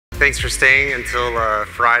Thanks for staying until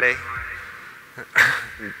Friday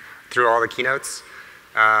through all the keynotes.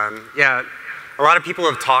 Yeah, a lot of people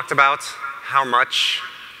have talked about how much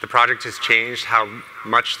the project has changed, how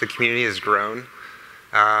much the community has grown.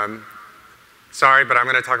 Sorry, but I'm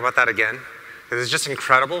going to talk about that again. It's just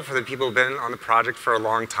incredible for the people who've been on the project for a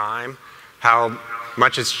long time, how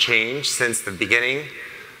much has changed since the beginning,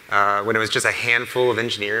 when it was just a handful of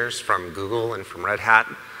engineers from Google and from Red Hat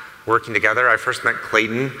working together. I first met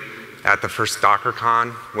Clayton at the first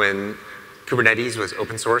DockerCon when Kubernetes was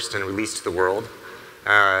open sourced and released to the world.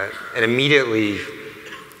 And immediately,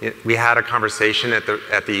 we had a conversation at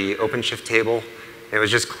the OpenShift table. And it was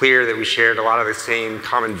just clear that we shared a lot of the same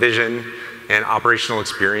common vision and operational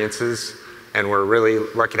experiences. And we're really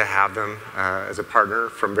lucky to have them as a partner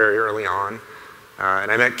from very early on.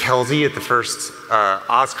 And I met Kelsey at the first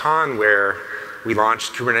OSCON where we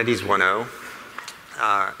launched Kubernetes 1.0.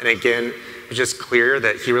 And again, it was just clear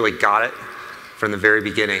that he really got it from the very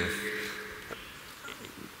beginning.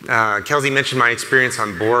 Kelsey mentioned my experience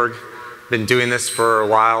on Borg. Been doing this for a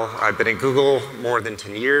while. I've been at Google more than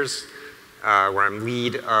 10 years, where I'm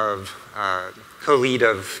co-lead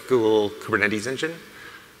of Google Kubernetes engine.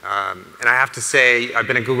 And I have to say, I've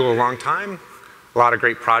been at Google a long time. A lot of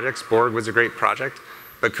great projects. Borg was a great project.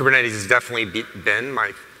 But Kubernetes has definitely been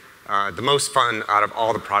the most fun out of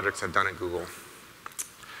all the projects I've done at Google.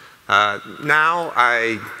 Now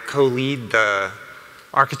I co-lead the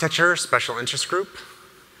architecture special interest group,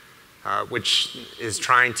 which is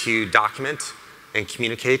trying to document and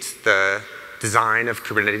communicate the design of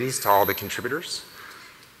Kubernetes to all the contributors.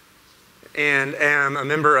 And am a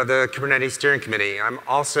member of the Kubernetes steering committee. I'm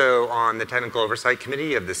also on the technical oversight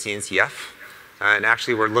committee of the CNCF. And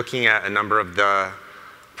actually, we're looking at a number of the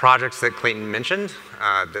projects that Clayton mentioned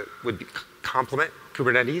that would complement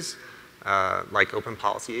Kubernetes, like Open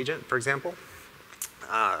Policy Agent, for example.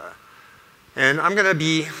 And I'm going to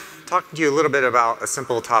be talking to you a little bit about a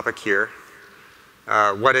simple topic here.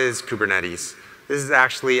 What is Kubernetes? This is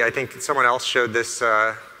actually, I think someone else showed this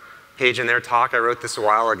page in their talk. I wrote this a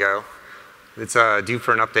while ago. It's due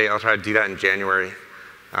for an update. I'll try to do that in January.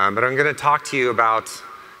 But I'm going to talk to you about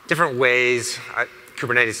different ways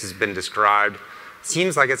Kubernetes has been described.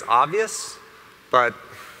 Seems like it's obvious, but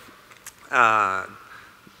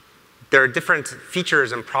there are different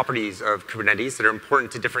features and properties of Kubernetes that are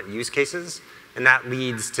important to different use cases, and that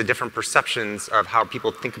leads to different perceptions of how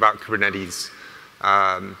people think about Kubernetes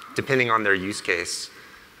depending on their use case.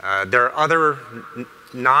 There are other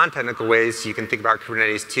non-technical ways you can think about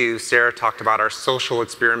Kubernetes too. Sarah talked about our social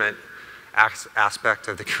experiment aspect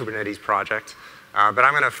of the Kubernetes project, but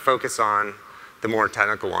I'm going to focus on the more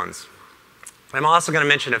technical ones. I'm also going to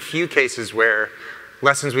mention a few cases where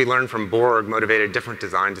lessons we learned from Borg motivated different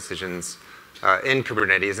design decisions in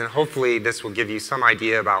Kubernetes, and hopefully this will give you some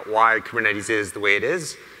idea about why Kubernetes is the way it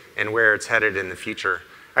is and where it's headed in the future.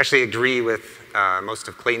 I actually agree with most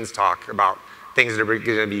of Clayton's talk about things that are going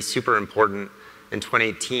to be super important in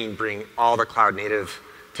 2018, bring all the cloud native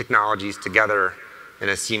technologies together in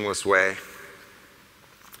a seamless way.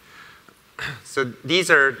 So these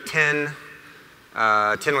are 10.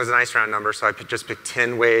 10 was a nice round number, so I just picked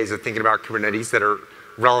 10 ways of thinking about Kubernetes that are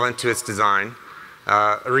relevant to its design.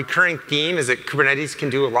 A recurring theme is that Kubernetes can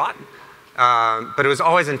do a lot, but it was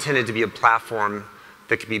always intended to be a platform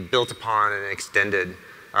that could be built upon and extended,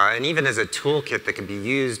 and even as a toolkit that can be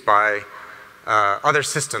used by other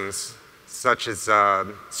systems, such as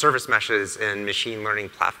service meshes and machine learning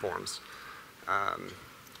platforms.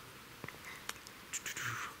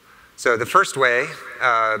 So the first way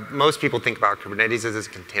most people think about Kubernetes is as a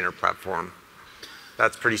container platform.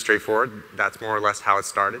 That's pretty straightforward. That's more or less how it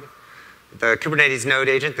started. The Kubernetes node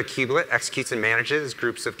agent, the kubelet, executes and manages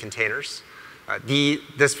groups of containers.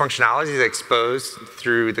 This functionality is exposed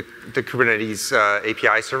through the Kubernetes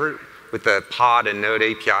API server with the pod and node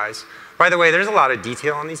APIs. By the way, there's a lot of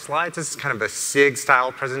detail on these slides. This is kind of a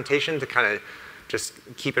SIG-style presentation to kind of just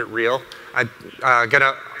keep it real. I'm going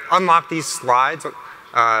to unlock these slides.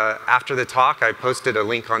 After the talk, I posted a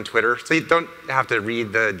link on Twitter, so you don't have to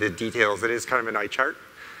read the details. It is kind of an eye chart.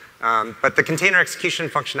 But the container execution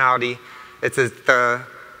functionality, it's at the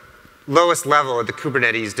lowest level of the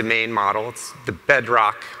Kubernetes domain model. It's the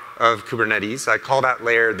bedrock of Kubernetes. I call that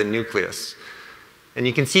layer the nucleus. And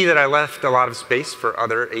you can see that I left a lot of space for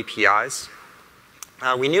other APIs.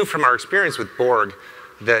 We knew from our experience with Borg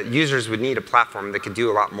that users would need a platform that could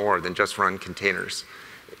do a lot more than just run containers.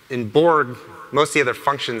 In Borg, most of the other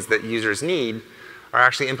functions that users need are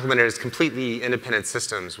actually implemented as completely independent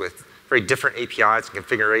systems with very different APIs and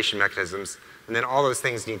configuration mechanisms, and then all those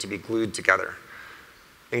things need to be glued together.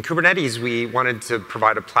 In Kubernetes, we wanted to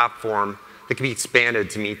provide a platform that can be expanded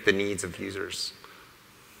to meet the needs of users.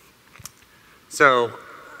 So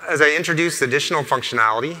as I introduce additional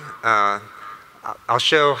functionality, I'll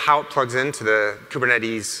show how it plugs into the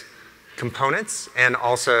Kubernetes components and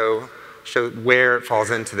also show where it falls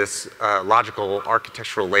into this logical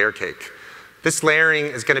architectural layer cake. This layering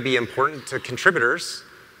is going to be important to contributors,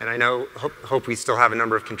 and I hope we still have a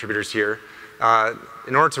number of contributors here,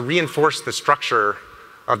 in order to reinforce the structure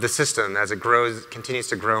of the system as it continues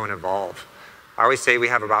to grow and evolve. I always say we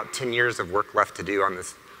have about 10 years of work left to do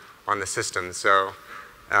on the system, so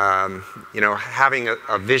having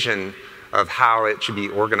a vision of how it should be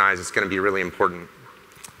organized is going to be really important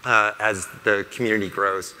as the community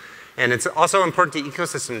grows. And it's also important to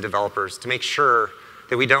ecosystem developers to make sure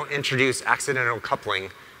that we don't introduce accidental coupling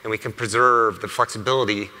and we can preserve the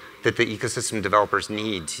flexibility that the ecosystem developers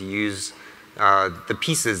need to use the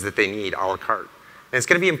pieces that they need a la carte. And it's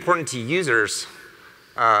going to be important to users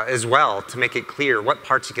as well to make it clear what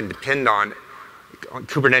parts you can depend on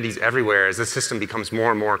Kubernetes everywhere as the system becomes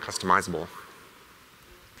more and more customizable.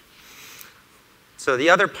 So the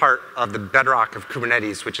other part of the bedrock of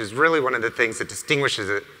Kubernetes, which is really one of the things that distinguishes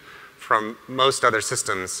it from most other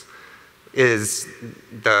systems, is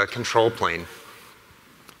the control plane.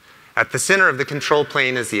 At the center of the control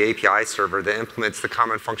plane is the API server that implements the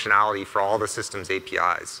common functionality for all the system's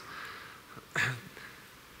APIs.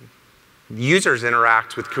 Users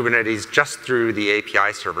interact with Kubernetes just through the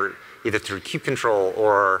API server, either through kubectl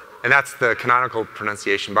or, and that's the canonical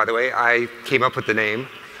pronunciation, by the way. I came up with the name,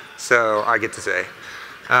 so I get to say.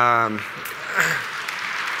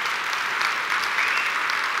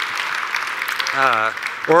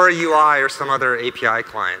 Or a UI or some other API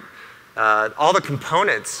client. All the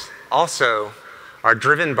components also are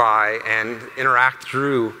driven by and interact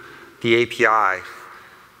through the API.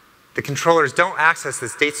 The controllers don't access the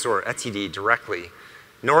state store, etcd, directly,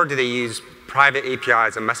 nor do they use private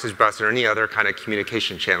APIs, a message bus, or any other kind of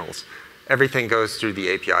communication channels. Everything goes through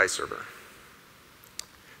the API server.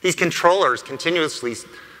 These controllers continuously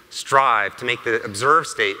strive to make the observed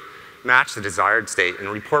state match the desired state and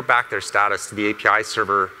report back their status to the API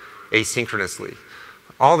server asynchronously.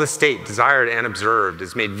 All the state, desired and observed,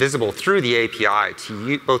 is made visible through the API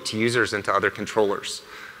both to users and to other controllers.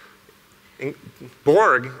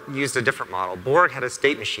 Borg used a different model. Borg had a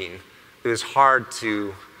state machine that was hard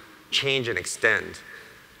to change and extend.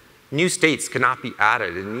 New states could not be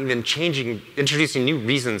added, and even introducing new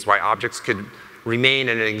reasons why objects could remain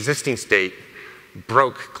in an existing state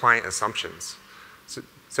broke client assumptions.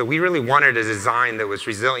 So we really wanted a design that was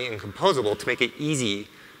resilient and composable to make it easy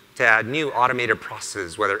to add new automated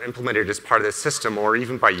processes, whether implemented as part of the system or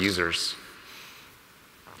even by users.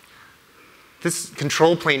 This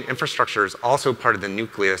control plane infrastructure is also part of the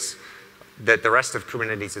nucleus that the rest of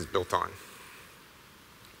Kubernetes is built on.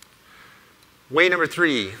 Way number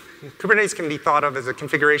 3, Kubernetes can be thought of as a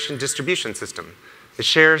configuration distribution system. It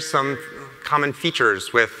shares some common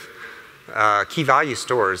features with key value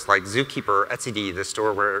stores like Zookeeper or etcd, the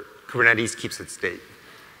store where Kubernetes keeps its state.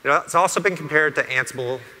 It's also been compared to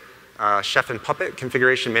Ansible, Chef, and Puppet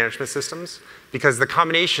configuration management systems because the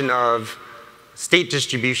combination of state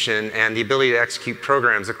distribution and the ability to execute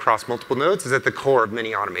programs across multiple nodes is at the core of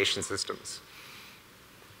many automation systems.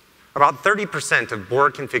 About 30% of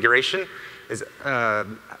Borg configuration is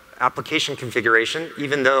application configuration,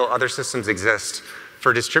 even though other systems exist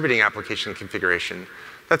for distributing application configuration.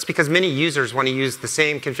 That's because many users want to use the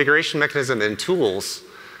same configuration mechanism and tools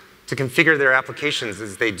to configure their applications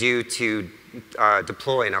as they do to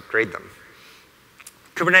deploy and upgrade them.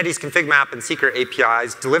 Kubernetes config map and secret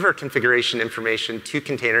APIs deliver configuration information to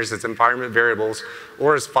containers as environment variables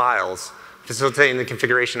or as files, facilitating the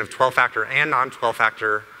configuration of 12-factor and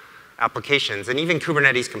non-12-factor applications, and even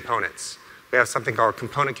Kubernetes components. We have something called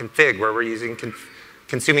component config, where we're using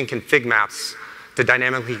consuming config maps to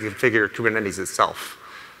dynamically configure Kubernetes itself.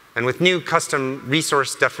 And with new custom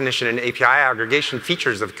resource definition and API aggregation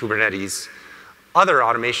features of Kubernetes, other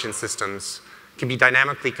automation systems can be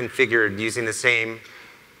dynamically configured using the same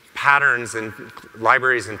patterns and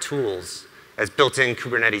libraries and tools as built-in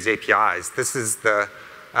Kubernetes APIs. This is the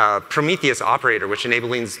Prometheus operator, which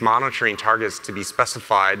enables monitoring targets to be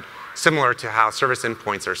specified similar to how service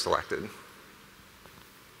endpoints are selected.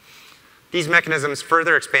 These mechanisms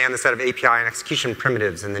further expand the set of API and execution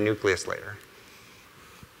primitives in the nucleus layer.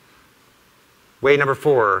 Way number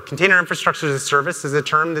 4, container infrastructure as a service is a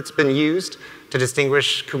term that's been used to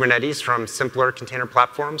distinguish Kubernetes from simpler container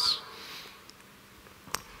platforms.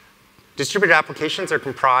 Distributed applications are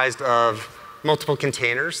comprised of multiple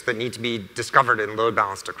containers that need to be discovered and load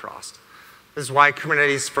balanced across. This is why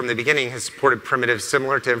Kubernetes from the beginning has supported primitives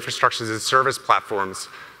similar to infrastructure as a service platforms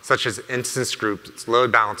such as instance groups,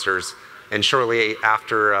 load balancers, and shortly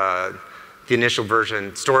after the initial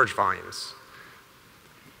version, storage volumes.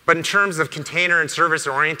 But in terms of container and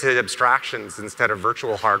service-oriented abstractions instead of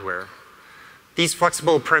virtual hardware, these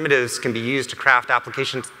flexible primitives can be used to craft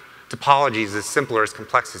application topologies as simple or as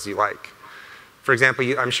complex as you like. For example,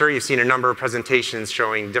 I'm sure you've seen a number of presentations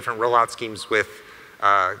showing different rollout schemes with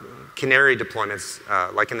canary deployments,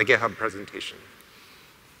 like in the GitHub presentation.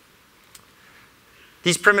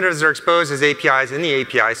 These primitives are exposed as APIs in the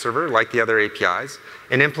API server, like the other APIs,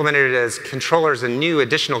 and implemented as controllers and new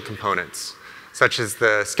additional components, such as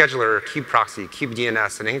the scheduler, kubeproxy,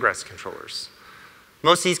 kubedns, and ingress controllers.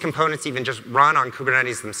 Most of these components even just run on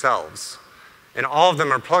Kubernetes themselves. And all of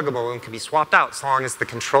them are pluggable and can be swapped out as long as the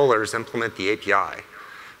controllers implement the API.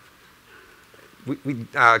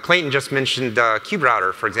 Clayton just mentioned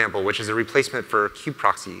kuberouter, for example, which is a replacement for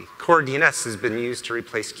kubeproxy. Core DNS has been used to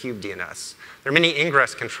replace kubedns. There are many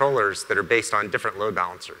ingress controllers that are based on different load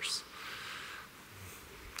balancers.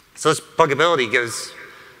 So this pluggability gives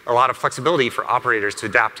a lot of flexibility for operators to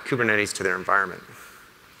adapt Kubernetes to their environment.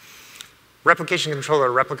 Replication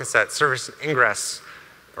controller, replica set, service ingress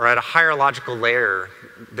are at a higher logical layer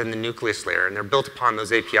than the nucleus layer, and they're built upon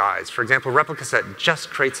those APIs. For example, replica set just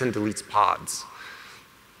creates and deletes pods.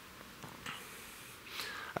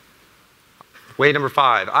 Way number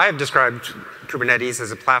 5, I have described Kubernetes as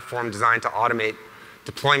a platform designed to automate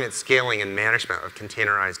deployment, scaling, and management of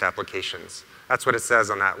containerized applications. That's what it says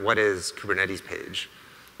on that What is Kubernetes page.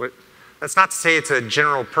 That's not to say it's a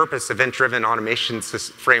general purpose event-driven automation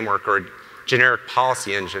framework or a generic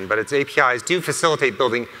policy engine, but its APIs do facilitate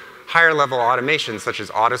building higher level automation such as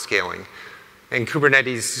autoscaling. And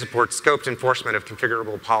Kubernetes supports scoped enforcement of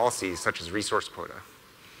configurable policies such as resource quota.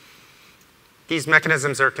 These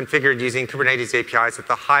mechanisms are configured using Kubernetes APIs at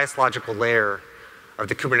the highest logical layer of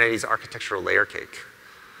the Kubernetes architectural layer cake.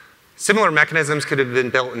 Similar mechanisms could have been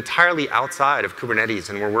built entirely outside of Kubernetes,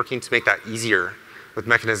 and we're working to make that easier with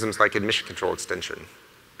mechanisms like admission control extension.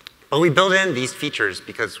 But we built in these features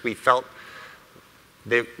because we felt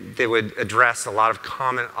they would address a lot of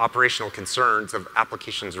common operational concerns of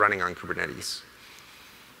applications running on Kubernetes.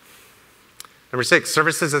 Number 6,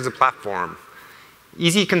 services as a platform.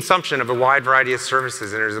 Easy consumption of a wide variety of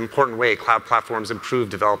services in an important way cloud platforms improve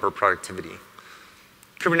developer productivity.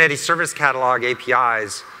 Kubernetes Service Catalog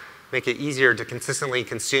APIs make it easier to consistently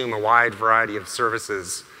consume a wide variety of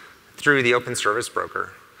services through the Open Service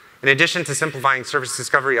Broker. In addition to simplifying service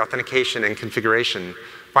discovery, authentication, and configuration,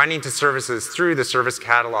 binding to services through the Service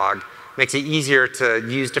Catalog makes it easier to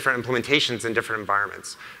use different implementations in different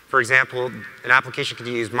environments. For example, an application could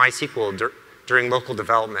use MySQL during local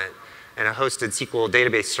development and a hosted SQL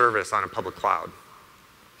database service on a public cloud.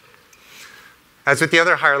 As with the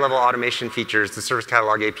other higher level automation features, the Service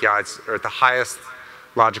Catalog APIs are at the highest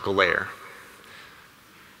logical layer.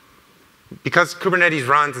 Because Kubernetes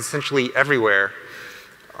runs essentially everywhere,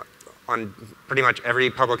 on pretty much every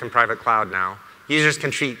public and private cloud now, users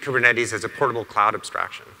can treat Kubernetes as a portable cloud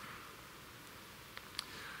abstraction.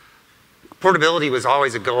 Portability was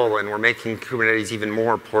always a goal, and we're making Kubernetes even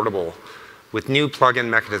more portable with new plugin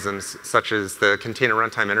mechanisms such as the Container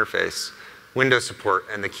Runtime Interface, Windows support,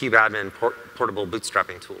 and the kubeadmin portable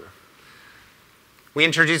bootstrapping tool. We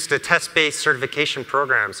introduced a test-based certification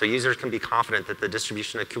program so users can be confident that the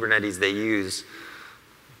distribution of Kubernetes they use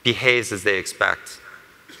behaves as they expect.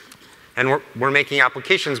 And we're making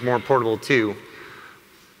applications more portable too,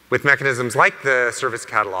 with mechanisms like the Service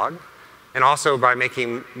Catalog, and also by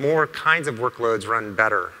making more kinds of workloads run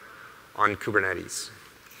better on Kubernetes,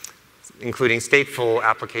 including stateful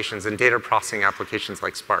applications and data processing applications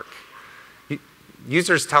like Spark.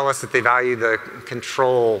 Users tell us that they value the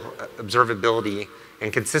control, observability,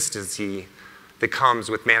 and consistency that comes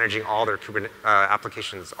with managing all their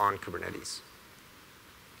applications on Kubernetes.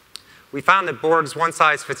 We found that Borg's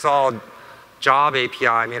one-size-fits-all job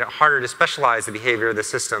API made it harder to specialize the behavior of the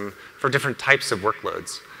system for different types of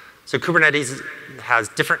workloads. So Kubernetes has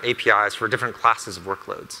different APIs for different classes of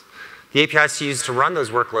workloads. The APIs used to run those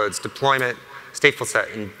workloads, deployment, stateful set,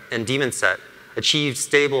 and daemon set, achieved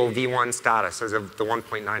stable v1 status as of the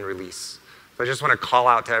 1.9 release. So I just want to call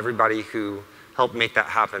out to everybody who helped make that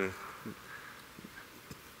happen.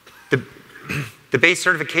 The base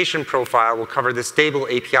certification profile will cover the stable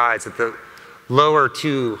APIs at the lower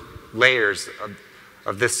 2 layers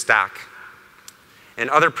of this stack. And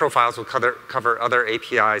other profiles will cover other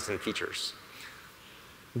APIs and features.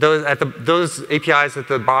 Those APIs at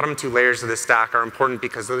the bottom 2 layers of the stack are important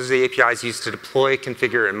because those are the APIs used to deploy,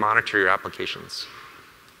 configure, and monitor your applications.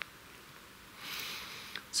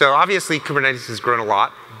 So obviously, Kubernetes has grown a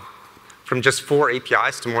lot, from just 4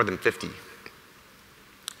 APIs to more than 50.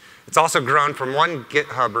 It's also grown from one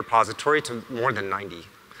GitHub repository to more than 90.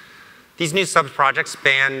 These new sub-projects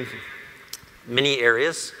span many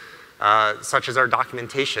areas, such as our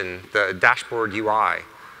documentation, the dashboard UI,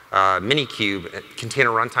 Minikube,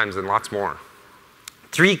 container runtimes, and lots more.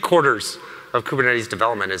 3/4 of Kubernetes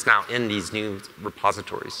development is now in these new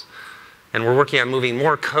repositories. And we're working on moving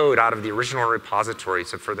more code out of the original repository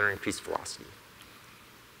to further increase velocity.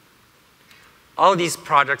 All of these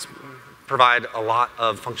projects provide a lot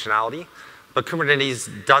of functionality, but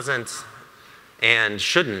Kubernetes doesn't and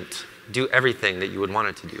shouldn't do everything that you would want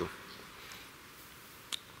it to do.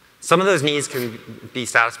 Some of those needs can be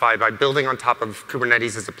satisfied by building on top of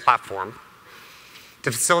Kubernetes as a platform.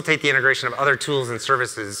 To facilitate the integration of other tools and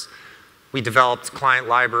services, we developed client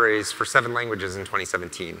libraries for 7 languages in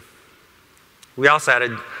 2017. We also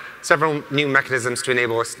added several new mechanisms to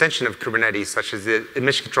enable extension of Kubernetes, such as the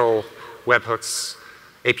admission control, webhooks,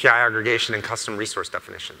 API aggregation, and custom resource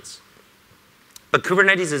definitions. But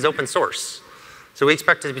Kubernetes is open source, so we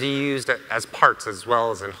expect it to be used as parts as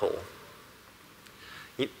well as in whole.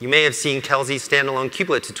 You may have seen Kelsey's standalone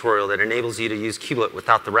kubelet tutorial that enables you to use kubelet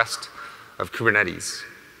without the rest of Kubernetes,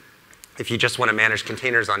 if you just want to manage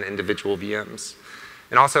containers on individual VMs.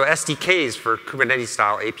 And also SDKs for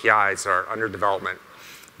Kubernetes-style APIs are under development,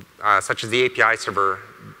 such as the API server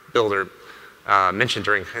builder mentioned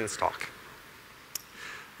during Ken's talk.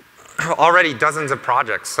 Already dozens of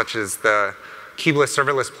projects, such as the Kubelet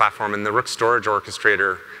serverless platform and the Rook storage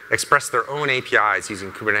orchestrator, express their own APIs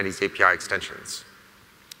using Kubernetes API extensions.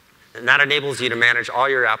 And that enables you to manage all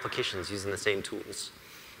your applications using the same tools.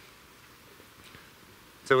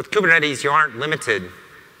 So with Kubernetes, you aren't limited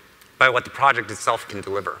by what the project itself can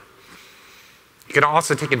deliver. You can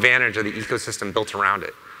also take advantage of the ecosystem built around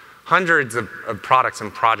it. Hundreds of products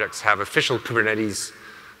and projects have official Kubernetes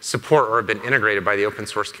support or have been integrated by the open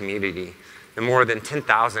source community, and more than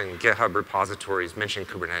 10,000 GitHub repositories mention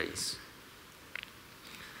Kubernetes.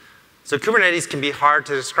 So Kubernetes can be hard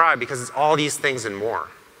to describe because it's all these things and more.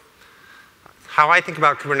 How I think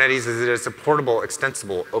about Kubernetes is that it's a portable,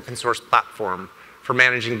 extensible, open source platform for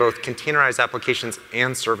managing both containerized applications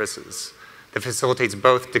and services that facilitates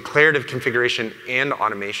both declarative configuration and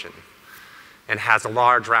automation, and has a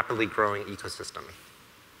large, rapidly growing ecosystem.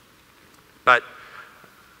 But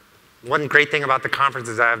one great thing about the conference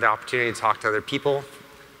is I have the opportunity to talk to other people,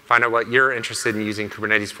 find out what you're interested in using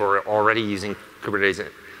Kubernetes for, or already using Kubernetes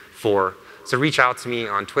for. So reach out to me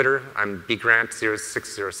on Twitter. I'm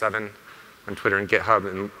bgrant0607 on Twitter and GitHub,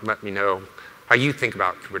 and let me know how you think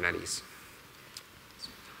about Kubernetes.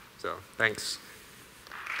 So thanks.